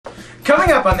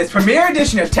Coming up on this premiere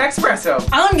edition of Techspresso,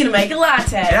 I'm gonna make a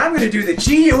latte. and I'm gonna do the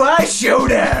GUI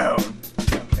Showdown.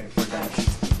 Okay, we're done.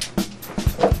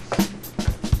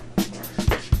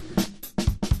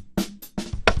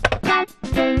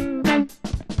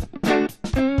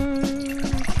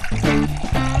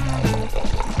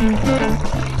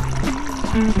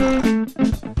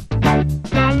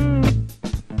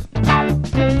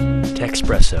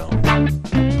 Techspresso.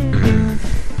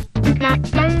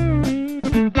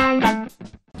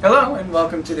 Hello, and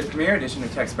welcome to the premiere edition of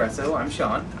Techspresso. I'm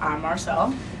Sean. I'm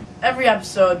Marcel. Every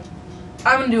episode,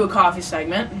 I'm gonna do a coffee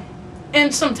segment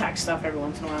and some tech stuff every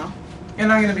once in a while.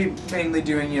 And I'm going to be mainly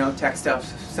doing, tech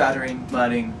stuff, soldering,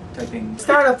 modding, typing. To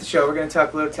start off the show, we're going to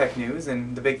talk a little tech news,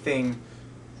 and the big thing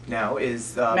now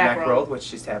is Macworld,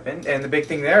 which just happened, and the big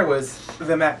thing there was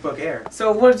the MacBook Air.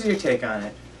 So what is your take on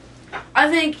it? I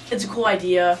think it's a cool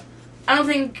idea. I don't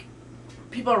think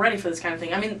people are ready for this kind of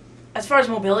thing. I mean, as far as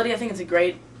mobility, I think it's a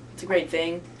great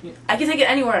thing. Yeah. I can take it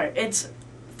anywhere. It's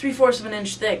 3/4 of an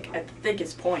inch thick at the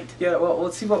thickest point. Yeah, well,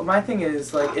 let's see. What my thing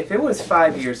is, like, if it was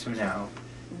 5 years from now,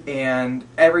 and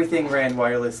everything ran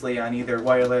wirelessly on either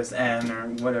wireless N or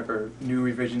whatever new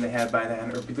revision they had by then,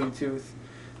 or Bluetooth,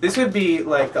 this would be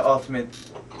like the ultimate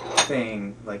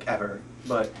thing, like, ever.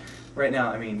 But right now,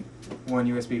 I mean, one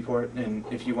USB port, and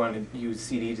if you want to use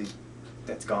CD,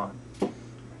 that's gone.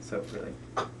 So really,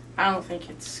 I don't think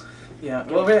it's... yeah.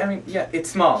 Well, really, I mean, yeah, it's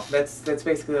small. That's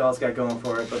basically all it's got going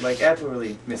for it. But like, Apple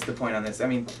really missed the point on this. I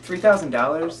mean,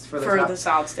 $3,000 for the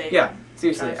solid state. Yeah,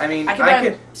 seriously. I mean, I could buy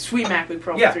a sweet MacBook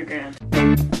Pro Yeah. for $3,000.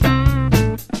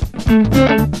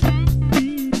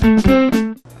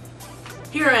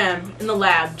 Here I am in the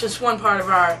lab, just one part of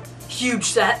our huge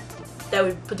set that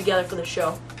we put together for the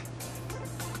show.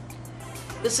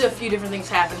 This is a few different things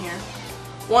happen here.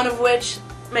 One of which,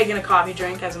 making a coffee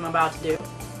drink, as I'm about to do.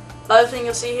 The other thing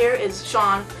you'll see here is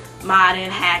Sean modding,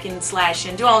 hacking,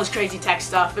 slashing, doing all this crazy tech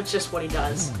stuff. It's just what he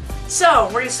does. So,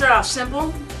 we're going to start off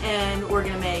simple, and we're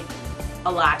going to make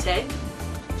a latte.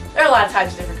 There are a lot of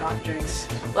types of different coffee drinks.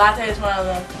 Latte is one of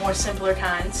the more simpler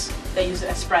kinds. They use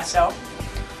espresso.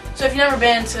 So if you've never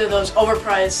been to those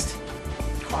overpriced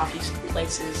coffee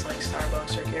places like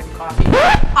Starbucks or Caribou Coffee,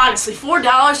 honestly,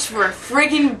 $4 for a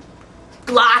freaking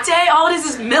latte? All it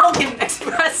is milk and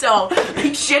espresso. Are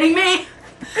you shitting me?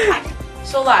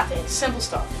 So latte, simple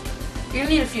stuff. You're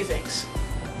gonna need a few things.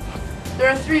 There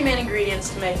are 3 main ingredients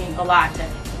to making a latte.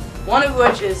 One of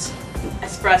which is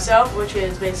espresso, which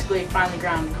is basically finely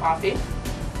ground coffee.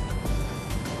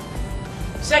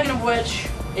 Second of which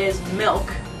is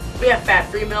milk. We have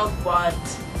fat-free milk, but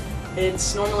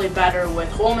it's normally better with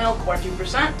whole milk or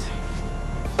 2%.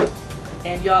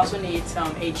 And you also need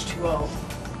some H2O.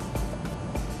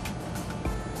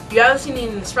 You obviously need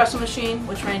an espresso machine,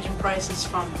 which range in prices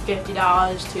from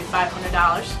 $50 to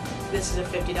 $500. This is a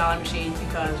 $50 machine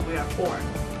because we are poor.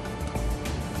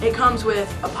 It comes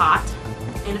with a pot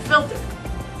and a filter,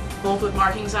 both with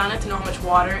markings on it to know how much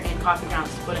water and coffee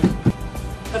grounds to put in.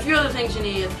 A few other things you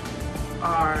need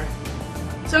are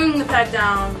something to pack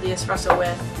down the espresso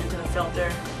with into the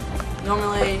filter.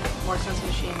 Normally, more expensive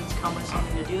machines come with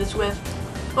something to do this with,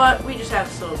 but we just have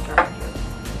this little cup here.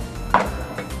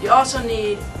 You also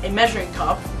need a measuring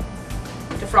cup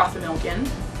to froth the milk in,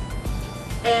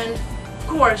 and of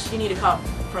course, you need a cup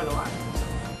for the latte.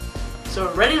 So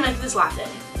we're ready to make this latte.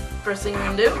 First thing we're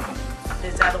going to do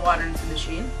is add the water into the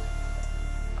machine,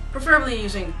 preferably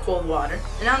using cold water.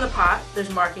 And on the pot,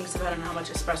 there's markings depending on how much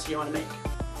espresso you want to make.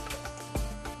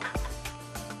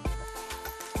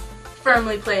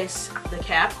 Firmly place the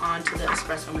cap onto the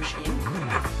espresso machine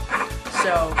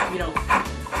so you don't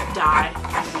die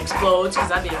and it explodes, because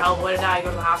that'd be a hell of a way to die. You go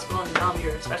to the hospital and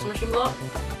your espresso machine blow up.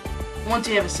 Once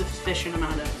you have a sufficient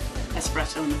amount of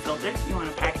espresso in the filter, you want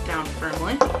to pack it down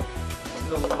firmly to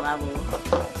the level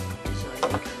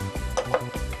desired.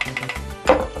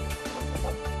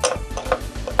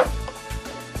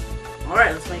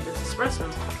 Alright, let's make this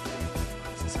espresso.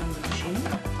 This is on the machine.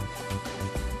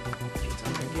 It's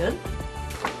under good.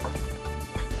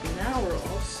 Now we're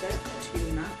all set to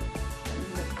not...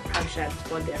 Probably should have this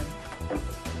plugged in.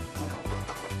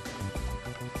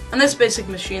 On this basic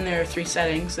machine, there are 3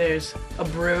 settings. There's a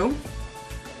brew,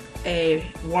 a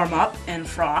warm up, and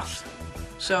froth.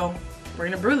 So we're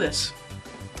gonna brew this.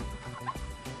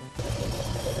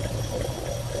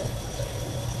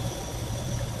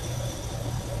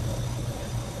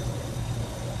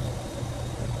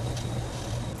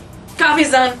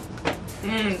 Coffee's done.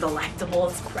 Delectable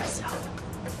espresso.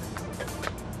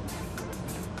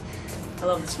 I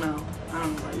love the smell. I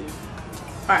don't know about you.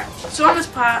 Alright, so on this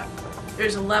pot,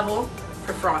 there's a level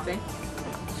for frothing.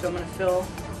 So I'm going to fill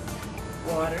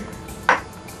water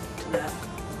to that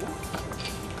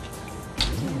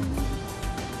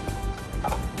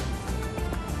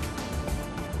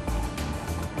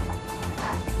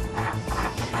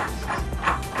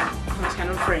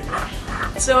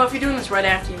So if you're doing this right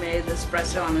after you made the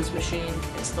espresso on this machine,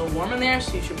 it's still warm in there,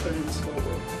 so you should put it in slow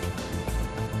roll.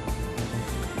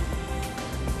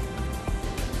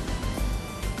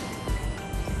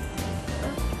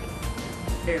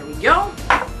 There we go.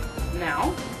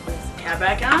 Now, place the cap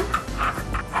back on.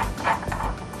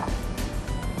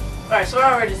 Alright, so we're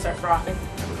all ready to start frothing.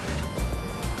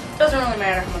 Doesn't really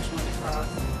matter how much you want to froth.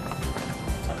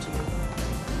 It's up to you.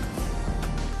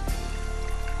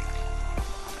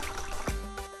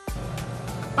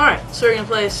 Alright, so we're going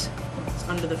to place this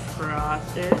under the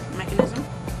frother mechanism.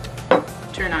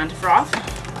 Turn on to froth.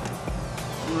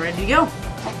 And we're ready to go.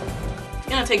 It's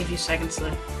going to take a few seconds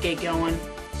to get going.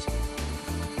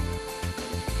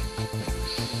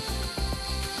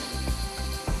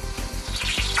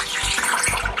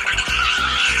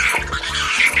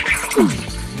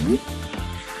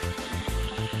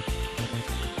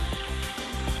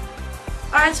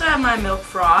 Alright, so I have my milk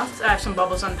frothed. I have some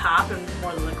bubbles on top and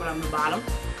more of the liquid on the bottom.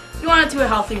 You want it to a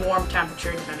healthy, warm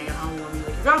temperature depending on how warm you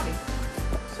like your coffee.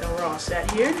 So we're all set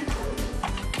here.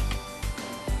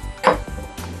 Now,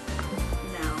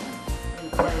 I'm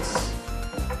going to place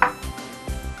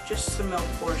just the milk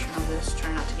portion of this.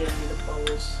 Try not to get any of the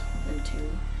bubbles into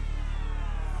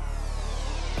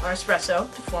our espresso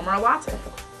to form our latte.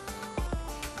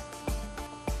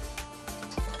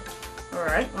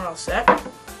 Alright, we're all set.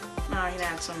 Now I can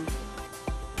add some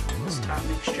of this top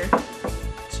mixture.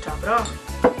 Let's top it off.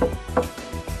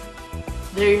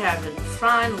 There you have it,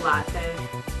 fine latte.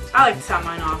 I like to top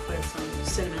mine off with some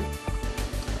cinnamon.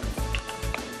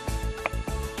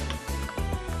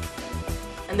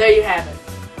 And there you have it.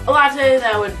 A latte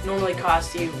that would normally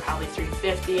cost you probably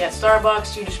 $3.50 at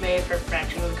Starbucks, you just made it for a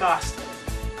fraction of the cost.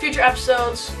 Future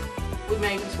episodes, we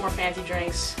make some more fancy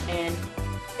drinks, and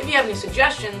if you have any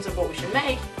suggestions of what we should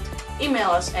make,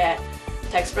 email us at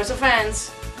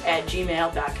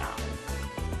techspressofans@gmail.com.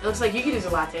 It looks like you could use a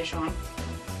latte, Sean.